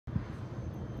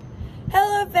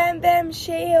up, Bam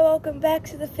Shay here. Welcome back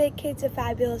to the Fake Kids Are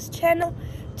Fabulous channel.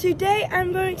 Today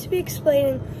I'm going to be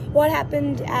explaining what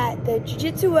happened at the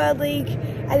Jiu-Jitsu World League,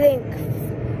 I think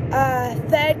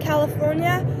 3rd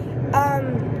California.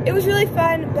 It was really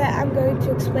fun, but I'm going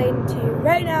to explain to you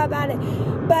right now about it.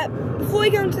 But before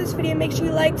we go into this video, make sure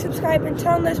you like, subscribe, and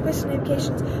turn on those post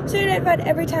notifications so you're notified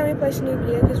every time we post a new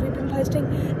video, because we've been posting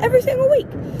every single week.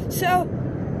 So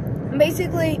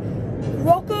basically,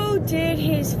 Rocco did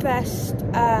his first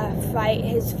fight.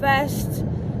 His first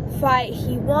fight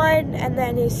he won, and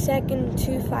then his second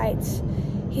two fights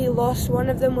he lost. One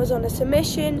of them was on a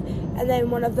submission, and then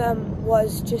one of them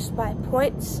was just by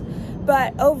points.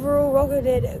 But overall, Rocco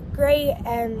did great,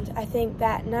 and I think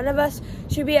that none of us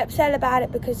should be upset about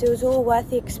it because it was all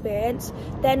worth the experience.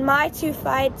 Then my two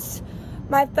fights,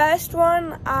 my first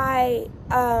one, I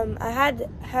had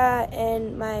her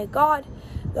in my guard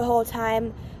the whole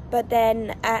time. But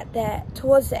then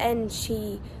towards the end,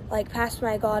 she passed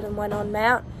my guard and went on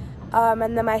mount.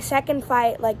 And then my second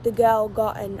fight, the girl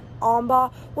got an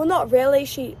armbar. Well, not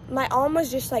really. My arm was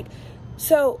just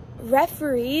so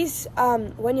referees,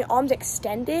 when your arm's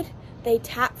extended, they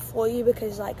tap for you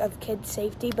because of kids'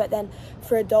 safety. But then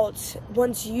for adults,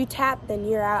 once you tap, then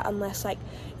you're out unless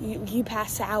you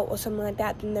pass out or something like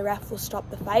that. Then the ref will stop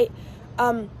the fight.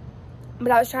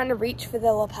 But I was trying to reach for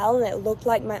the lapel, and it looked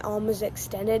like my arm was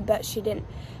extended, but she didn't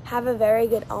have a very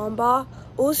good armbar.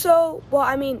 Also, well,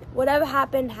 I mean, whatever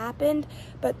happened, happened,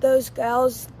 but those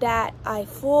girls that I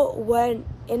fought weren't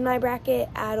in my bracket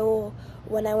at all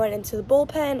when I went into the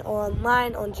bullpen or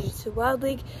online on Jiu-Jitsu World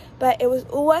League, but it was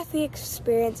all worth the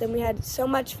experience, and we had so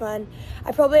much fun.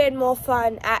 I probably had more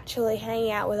fun actually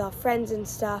hanging out with our friends and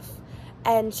stuff,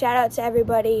 and shout out to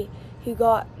everybody who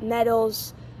got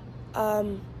medals.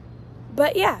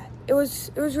 But yeah, it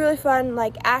was really fun.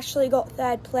 Ashley got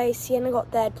 3rd place, Sienna got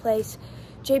 3rd place,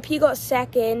 JP got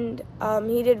 2nd.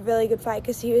 He did a really good fight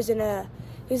because he was in an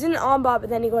armbar, but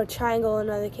then he got a triangle.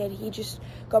 Another kid, he just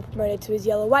got promoted to his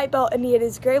yellow white belt, and he had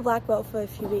his gray black belt for a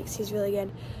few weeks. He's really good.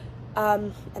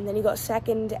 And then he got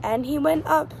 2nd, and he went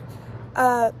up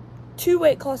 2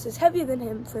 weight classes heavier than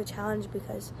him for a challenge but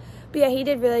yeah, he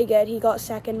did really good. He got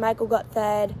 2nd. Michael got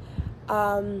 3rd.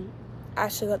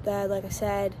 Ashley got 3rd, like I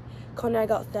said. Connor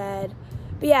got 3rd.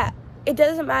 But yeah, it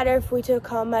doesn't matter if we took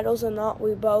home medals or not.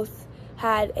 We both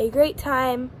had a great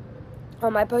time.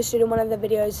 I posted in one of the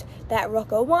videos that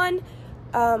Rocco won.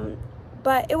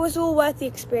 But it was all worth the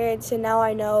experience, and now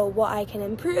I know what I can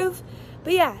improve.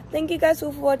 But yeah, thank you guys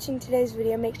all for watching today's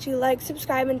video. Make sure you like,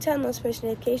 subscribe, and turn on those post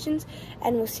notifications,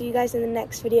 and we'll see you guys in the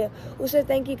next video. Also,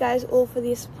 thank you guys all for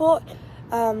the support.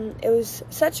 It was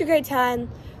such a great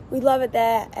time. We love it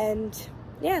there, and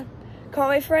yeah. Can't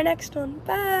wait for our next one.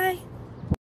 Bye.